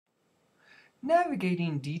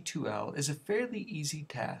Navigating D2L is a fairly easy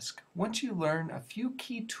task once you learn a few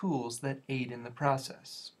key tools that aid in the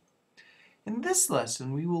process. In this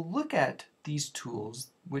lesson, we will look at these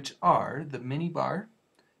tools, which are the minibar,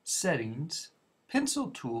 settings,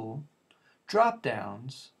 pencil tool,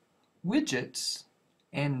 drop-downs, widgets,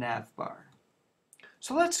 and navbar.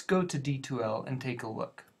 So let's go to D2L and take a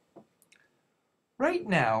look. Right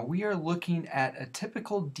now, we are looking at a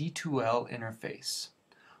typical D2L interface.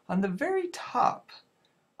 On the very top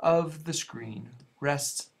of the screen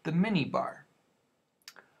rests the minibar.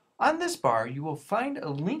 On this bar, you will find a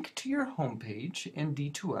link to your homepage in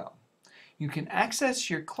D2L. You can access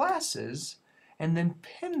your classes and then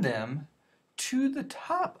pin them to the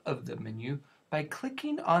top of the menu by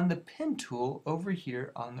clicking on the pin tool over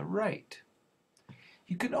here on the right.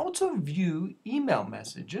 You can also view email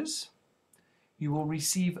messages. You will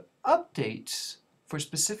receive updates for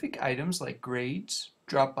specific items like grades,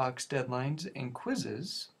 Dropbox deadlines, and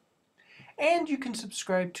quizzes. And you can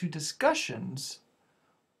subscribe to discussions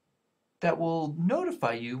that will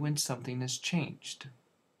notify you when something has changed.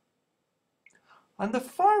 On the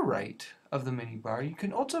far right of the minibar, you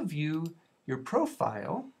can also view your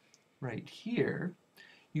profile right here.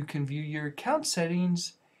 You can view your account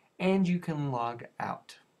settings and you can log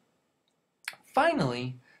out.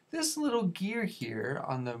 Finally, this little gear here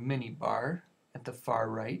on the minibar at the far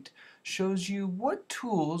right shows you what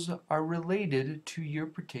tools are related to your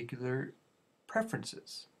particular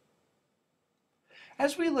preferences.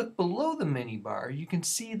 As we look below the minibar, you can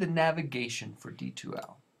see the navigation for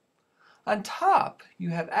D2L. On top, you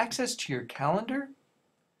have access to your calendar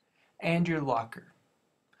and your locker.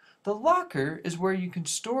 The locker is where you can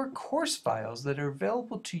store course files that are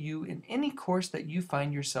available to you in any course that you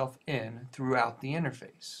find yourself in throughout the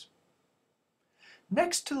interface.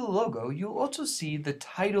 Next to the logo, you'll also see the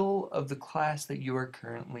title of the class that you are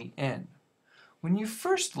currently in. When you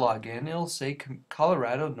first log in, it'll say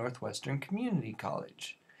Colorado Northwestern Community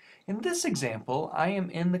College. In this example, I am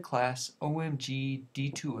in the class OMG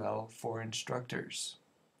D2L for instructors.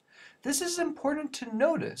 This is important to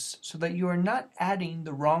notice so that you are not adding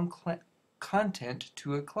the wrong content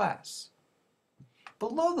to a class.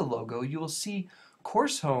 Below the logo, you will see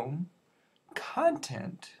Course Home,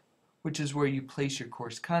 Content, which is where you place your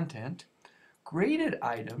course content, graded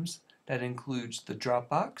items that includes the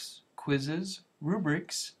Dropbox, quizzes,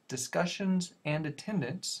 rubrics, discussions, and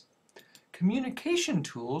attendance, communication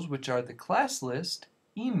tools, which are the class list,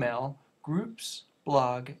 email, groups,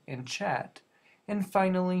 blog, and chat, and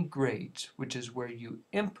finally grades, which is where you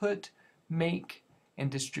input, make, and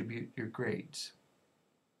distribute your grades.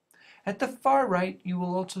 At the far right, you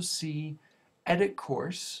will also see Edit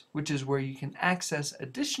Course, which is where you can access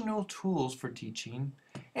additional tools for teaching,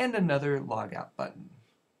 and another logout button.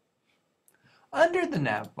 Under the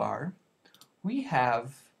nav bar, we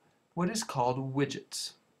have what is called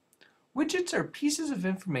widgets. Widgets are pieces of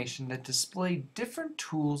information that display different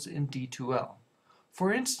tools in D2L.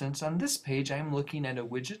 For instance, on this page, I'm looking at a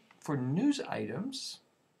widget for news items.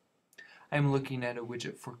 I'm looking at a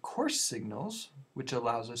widget for course signals, which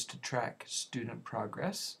allows us to track student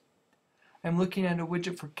progress. I'm looking at a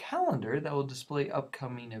widget for calendar that will display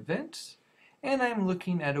upcoming events. And I'm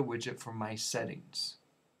looking at a widget for my settings.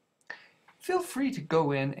 Feel free to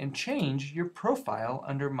go in and change your profile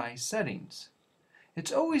under My Settings.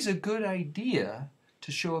 It's always a good idea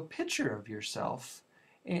to show a picture of yourself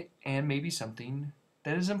and maybe something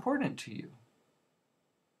that is important to you.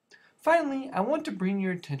 Finally, I want to bring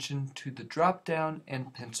your attention to the drop-down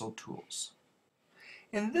and pencil tools.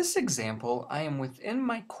 In this example, I am within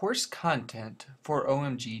my course content for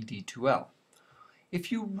OMG D2L.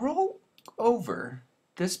 If you roll over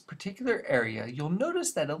this particular area, you'll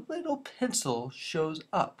notice that a little pencil shows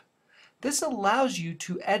up. This allows you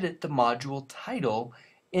to edit the module title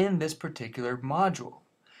in this particular module.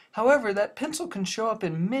 However, that pencil can show up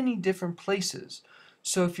in many different places.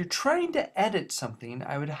 So if you're trying to edit something,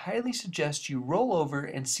 I would highly suggest you roll over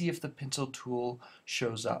and see if the pencil tool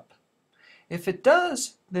shows up. If it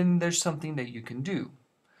does, then there's something that you can do.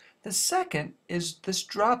 The second is this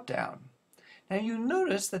drop-down. Now you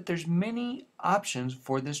notice that there's many options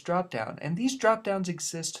for this drop-down, and these drop-downs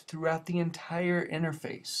exist throughout the entire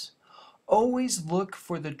interface. Always look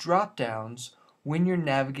for the drop-downs when you're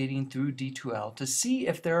navigating through D2L to see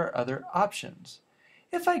if there are other options.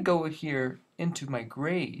 If I go here into my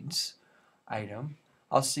grades item,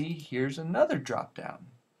 I'll see here's another drop-down.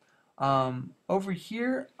 Over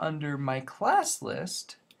here under my class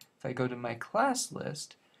list, if I go to my class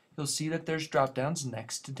list, you'll see that there's drop-downs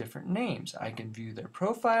next to different names. I can view their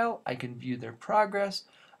profile, I can view their progress,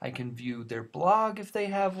 I can view their blog if they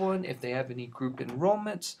have one, if they have any group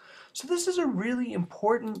enrollments. So this is a really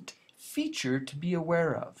important feature to be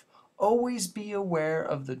aware of. Always be aware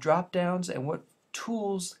of the drop-downs and what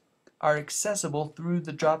tools are accessible through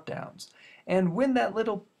the drop-downs. And when that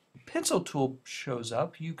little pencil tool shows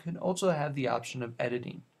up, you can also have the option of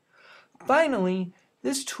editing. Finally,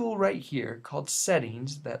 this tool right here called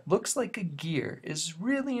Settings that looks like a gear is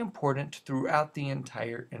really important throughout the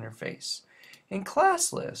entire interface. In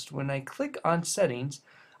Class List, when I click on Settings,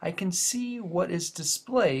 I can see what is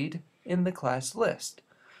displayed in the class list.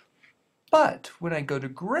 But when I go to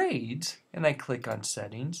Grades and I click on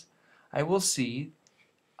Settings, I will see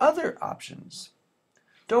other options.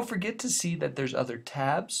 Don't forget to see that there's other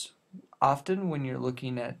tabs often when you're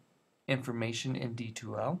looking at information in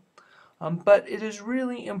D2L. But it is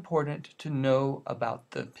really important to know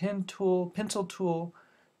about the pen tool, pencil tool,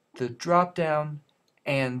 the drop down,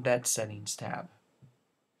 and that settings tab.